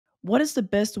What is the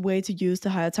best way to use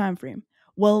the higher time frame?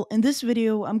 Well, in this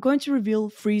video, I'm going to reveal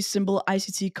three simple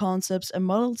ICT concepts and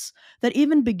models that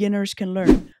even beginners can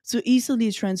learn to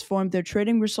easily transform their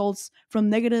trading results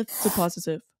from negative to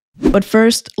positive. But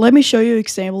first, let me show you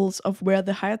examples of where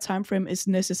the higher time frame is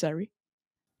necessary.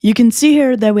 You can see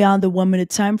here that we are on the 1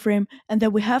 minute time frame and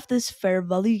that we have this fair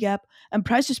value gap and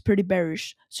price is pretty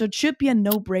bearish, so it should be a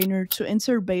no-brainer to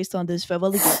enter based on this fair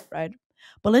value gap, right?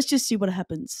 But let's just see what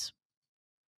happens.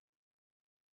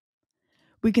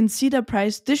 We can see that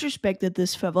price disrespected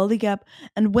this fair value gap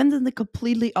and went in the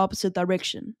completely opposite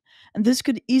direction. And this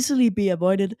could easily be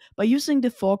avoided by using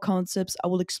the four concepts I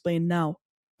will explain now.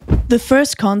 The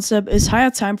first concept is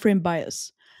higher time frame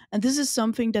bias, and this is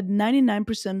something that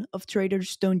 99% of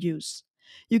traders don't use.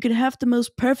 You can have the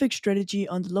most perfect strategy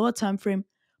on the lower time frame,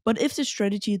 but if the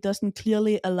strategy doesn't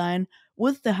clearly align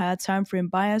with the higher time frame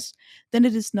bias, then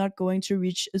it is not going to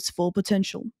reach its full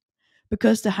potential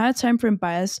because the higher time frame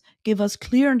bias give us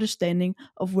clear understanding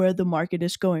of where the market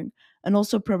is going and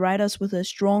also provide us with a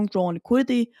strong draw on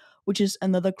liquidity, which is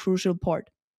another crucial part.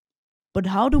 But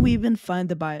how do we even find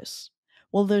the bias?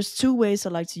 Well, there's two ways I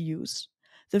like to use.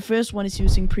 The first one is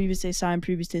using previous day's high and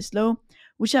previous day's low,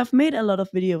 which I've made a lot of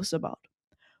videos about.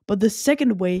 But the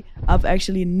second way I've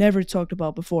actually never talked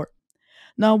about before.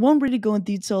 Now, I won't really go in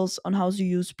details on how to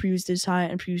use previous day's high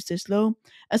and previous day's low,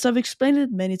 as I've explained it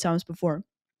many times before.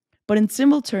 But in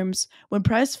simple terms, when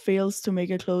price fails to make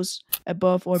a close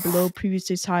above or below previous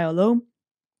day's high or low,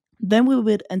 then we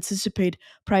would anticipate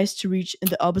price to reach in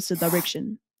the opposite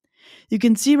direction. You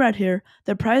can see right here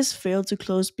that price failed to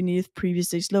close beneath previous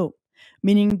day's low,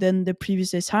 meaning then the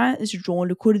previous day's high is drawn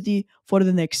liquidity for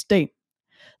the next day.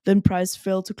 Then price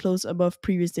failed to close above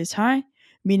previous day's high,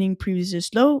 meaning previous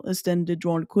day's low is then the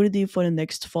drawn liquidity for the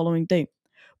next following day.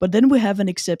 But then we have an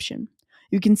exception.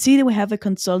 You can see that we have a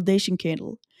consolidation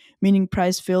candle, meaning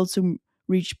price failed to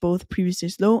reach both previous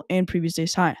day's low and previous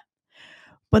day's high.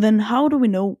 But then how do we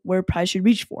know where price should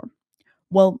reach for?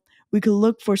 Well, we could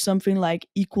look for something like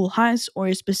equal highs or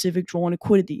a specific drawn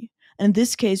liquidity. And in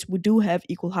this case, we do have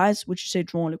equal highs, which is a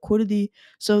drawn liquidity.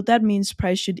 So that means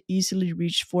price should easily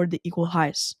reach for the equal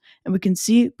highs. And we can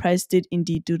see price did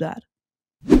indeed do that.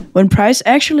 When price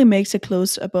actually makes a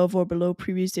close above or below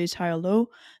previous day's high or low,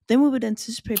 then we would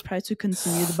anticipate price to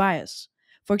continue the bias.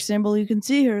 For example, you can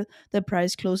see here that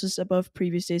price closes above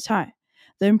previous day's high.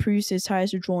 Then previous day's high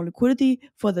is a drawn liquidity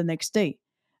for the next day.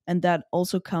 And that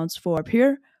also counts for up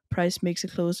here. Price makes a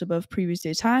close above previous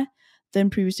day's high. Then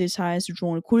previous day's high is a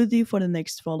drawn liquidity for the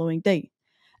next following day.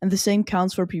 And the same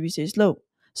counts for previous day's low.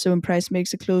 So when price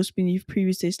makes a close beneath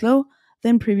previous day's low,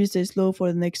 then previous day's low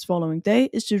for the next following day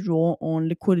is to draw on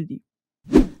liquidity.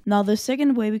 Now, the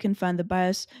second way we can find the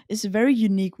bias is a very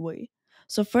unique way.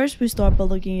 So first we start by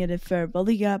looking at a fair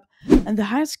value gap, and the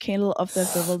highest candle of that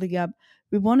fair value gap,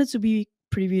 we want it to be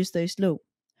previous day's low.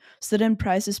 So then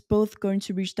price is both going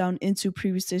to reach down into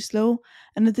previous day's low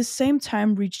and at the same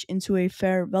time reach into a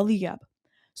fair value gap.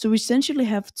 So we essentially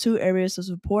have two areas of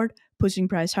support pushing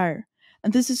price higher.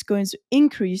 And this is going to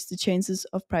increase the chances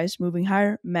of price moving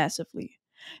higher massively.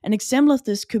 An example of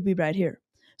this could be right here.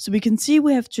 So we can see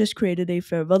we have just created a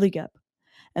fair value gap.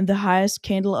 And the highest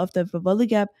candle of the fair value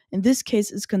gap in this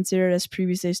case is considered as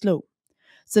previous day's low.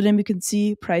 So then we can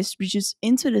see price reaches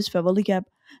into this fair value gap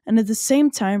and at the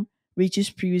same time reaches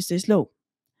previous day's low.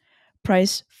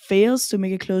 Price fails to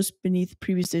make a close beneath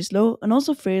previous day's low and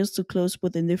also fails to close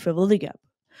within the fair value gap.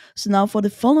 So now for the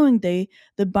following day,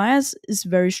 the bias is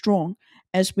very strong,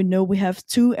 as we know we have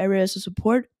two areas of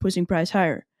support pushing price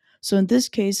higher. So in this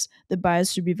case, the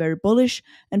bias should be very bullish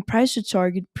and price should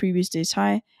target previous day's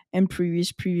high and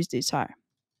previous day's high.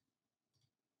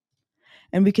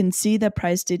 And we can see that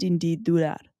price did indeed do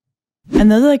that.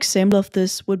 Another example of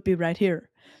this would be right here.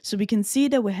 So we can see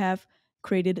that we have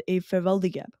created a fair value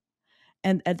gap.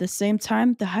 And at the same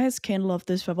time, the highest candle of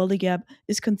this fair value gap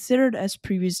is considered as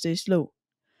previous day's low.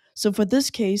 So for this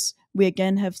case, we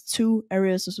again have two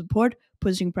areas of support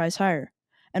pushing price higher.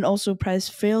 And also price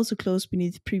fails to close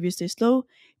beneath previous day's low,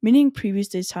 meaning previous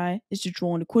day's high is to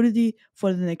draw on liquidity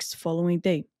for the next following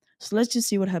day. So let's just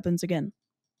see what happens again.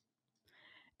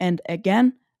 And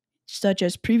again, such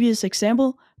as previous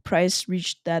example, price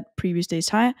reached that previous day's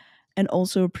high and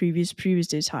also previous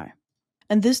day's high.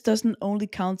 And this doesn't only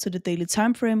count to the daily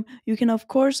time frame, you can of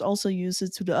course also use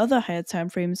it to the other higher time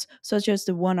frames such as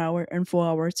the 1 hour and 4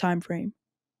 hour time frame.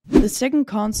 The second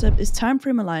concept is time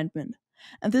frame alignment,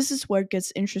 and this is where it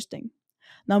gets interesting.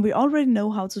 Now we already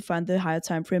know how to find the higher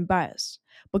time frame bias,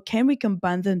 but can we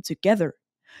combine them together?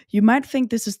 You might think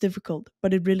this is difficult,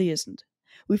 but it really isn't.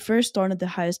 We first start at the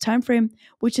highest time frame,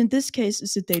 which in this case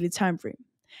is the daily time frame.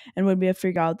 And when we have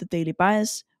figured out the daily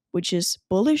bias, which is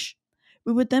bullish,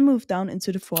 we would then move down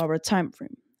into the 4-hour time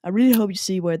frame. I really hope you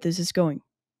see where this is going.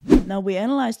 Now we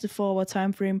analyze the 4-hour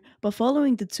time frame by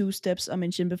following the two steps I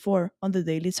mentioned before on the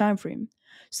daily time frame.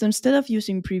 So instead of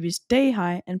using previous day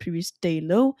high and previous day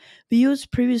low, we use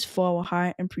previous 4-hour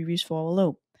high and previous 4-hour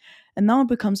low. And now it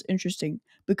becomes interesting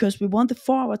because we want the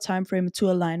 4-hour time frame to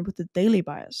align with the daily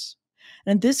bias.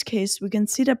 And in this case, we can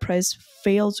see that price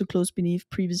failed to close beneath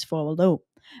previous 4-hour low,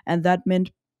 and that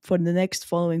meant for the next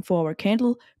following 4-hour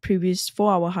candle, previous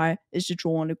 4-hour high is the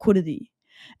draw on liquidity.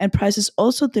 And price is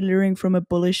also delivering from a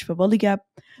bullish Favolli gap,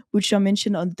 which I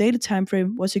mentioned on the daily time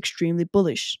frame was extremely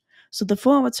bullish. So the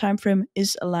 4-hour time frame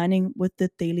is aligning with the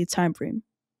daily time frame.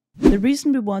 The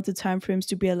reason we want the time frames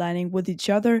to be aligning with each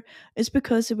other is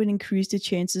because it will increase the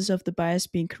chances of the bias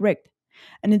being correct.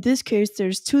 And in this case,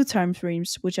 there's two time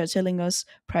frames which are telling us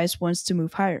price wants to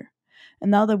move higher.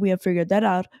 And now that we have figured that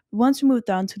out, we want to move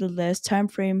down to the last time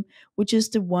frame, which is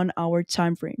the 1-hour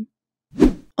time frame.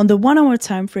 On the 1-hour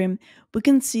time frame, we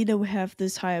can see that we have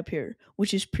this high up here,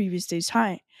 which is previous day's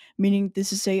high, meaning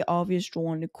this is a obvious draw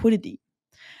on liquidity.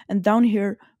 And down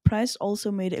here, price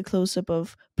also made a close up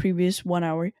of previous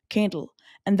 1-hour candle.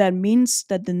 And that means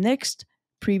that the next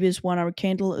previous 1-hour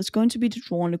candle is going to be the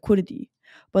draw on liquidity.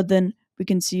 But then we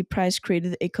can see price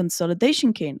created a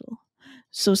consolidation candle.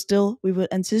 So still, we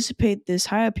would anticipate this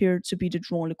high up here to be the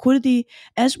draw on liquidity,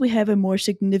 as we have a more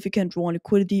significant draw on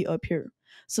liquidity up here.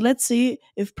 So let's see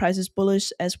if price is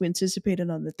bullish as we anticipated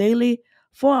on the daily,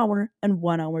 4-hour, and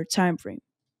 1-hour time frame.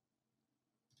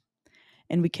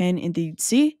 And we can indeed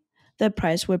see that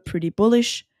price were pretty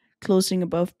bullish, closing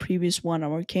above previous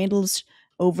 1-hour candles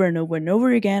over and over and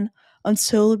over again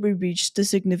until we reached the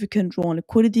significant draw on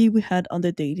liquidity we had on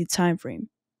the daily time frame.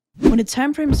 When the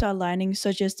time frames are aligning,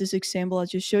 such as this example I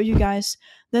just showed you guys,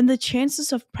 then the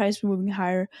chances of price moving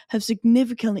higher have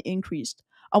significantly increased.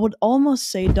 I would almost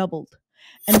say doubled.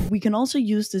 And we can also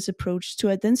use this approach to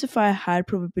identify high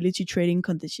probability trading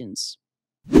conditions.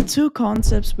 The two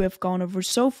concepts we have gone over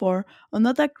so far are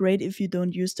not that great if you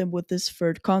don't use them with this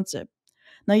third concept.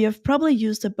 Now you have probably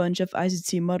used a bunch of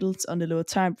ICT models on the lower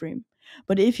time frame,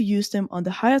 but if you use them on the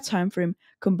higher time frame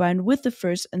combined with the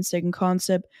first and second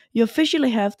concept, you officially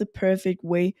have the perfect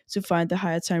way to find the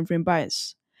higher time frame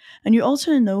bias. And you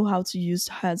also know how to use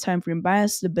higher time frame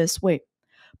bias the best way.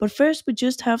 But first we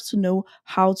just have to know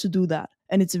how to do that,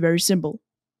 and it's very simple.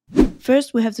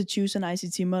 First, we have to choose an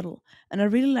ICT model, and I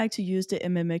really like to use the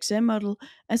MMXM model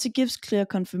as it gives clear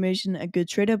confirmation and good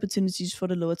trade opportunities for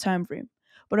the lower time frame.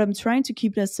 But I'm trying to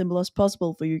keep it as simple as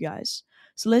possible for you guys.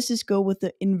 So let's just go with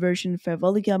the inversion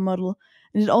Favolli gap model,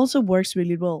 and it also works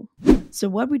really well. So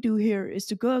what we do here is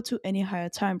to go out to any higher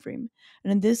time frame,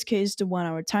 and in this case the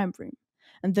 1-hour time frame.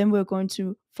 And then we're going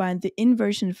to find the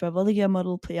inversion Favolli gap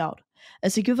model play out,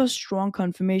 as it gives us strong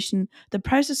confirmation the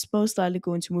price is most likely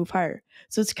going to move higher.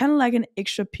 So it's kind of like an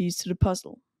extra piece to the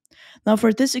puzzle. Now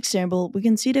for this example, we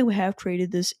can see that we have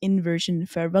created this inversion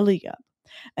fair value gap,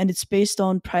 and it's based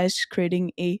on price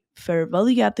creating a fair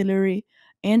value gap delivery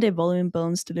and a volume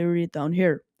balance delivery down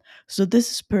here. So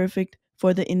this is perfect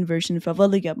for the inversion fair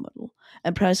value gap model,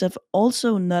 and price have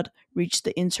also not reached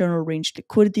the internal range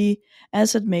liquidity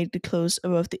as it made the close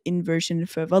above the inversion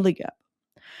fair value gap.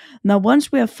 Now,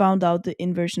 once we have found out the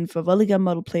inversion Favolli gap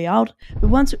model play out, we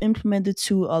want to implement the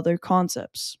two other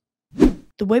concepts.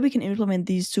 The way we can implement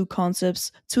these two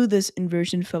concepts to this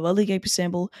inversion Favolli gap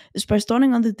example is by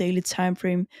starting on the daily time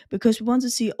frame, because we want to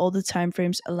see all the time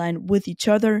frames align with each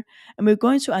other, and we're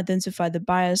going to identify the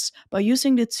bias by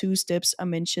using the two steps I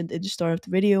mentioned at the start of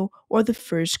the video, or the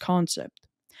first concept.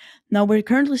 Now we're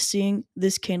currently seeing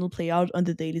this candle play out on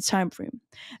the daily time frame.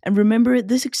 And remember,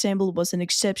 this example was an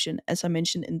exception, as I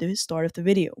mentioned in the start of the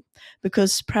video,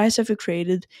 because price have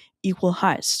created equal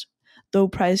highs. Though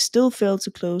price still failed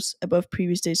to close above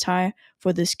previous day's high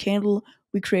for this candle,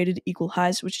 we created equal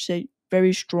highs, which is a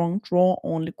very strong draw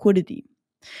on liquidity.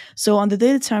 So on the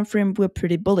daily time frame, we're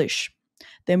pretty bullish.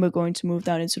 Then we're going to move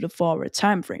down into the 4-hour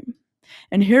time frame.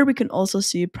 And here we can also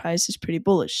see price is pretty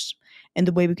bullish. And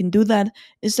the way we can do that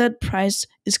is that price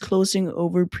is closing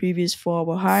over previous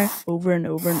 4-hour high over and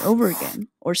over and over again,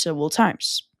 or several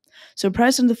times. So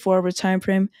price in the 4-hour time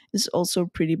frame is also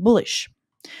pretty bullish.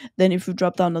 Then if we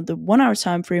drop down on the 1-hour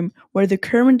time frame, where the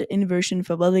current inversion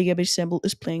Favolli gap example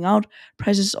is playing out,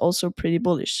 price is also pretty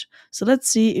bullish. So let's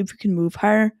see if we can move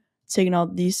higher, taking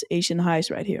out these Asian highs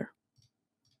right here.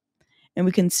 And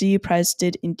we can see price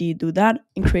did indeed do that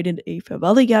and created a fair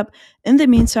value gap in the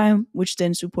meantime, which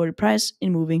then supported price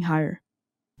in moving higher.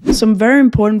 Some very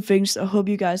important things I hope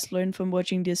you guys learned from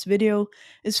watching this video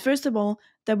is first of all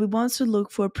that we want to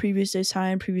look for previous days high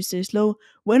and previous days low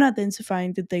when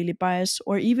identifying the daily bias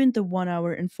or even the 1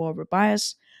 hour and 4 hour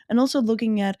bias, and also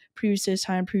looking at previous days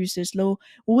high and previous days low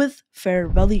with fair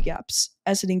value gaps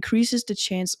as it increases the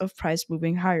chance of price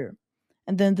moving higher.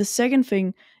 And then the second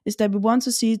thing is that we want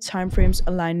to see timeframes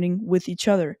aligning with each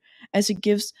other, as it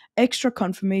gives extra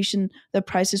confirmation that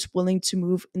price is willing to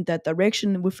move in that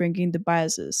direction with ranking the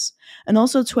biases, and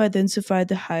also to identify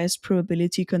the highest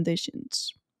probability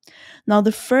conditions. Now,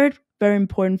 the third very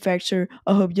important factor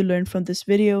I hope you learned from this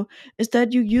video is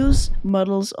that you use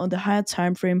models on the higher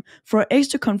time frame for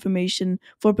extra confirmation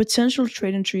for potential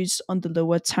trade entries on the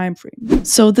lower time frame.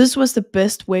 So this was the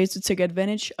best way to take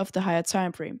advantage of the higher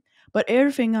time frame. But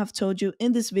everything I've told you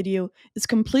in this video is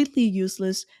completely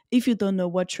useless if you don't know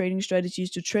what trading strategies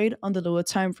to trade on the lower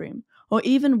time frame, or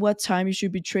even what time you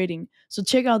should be trading. So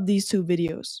check out these two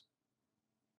videos.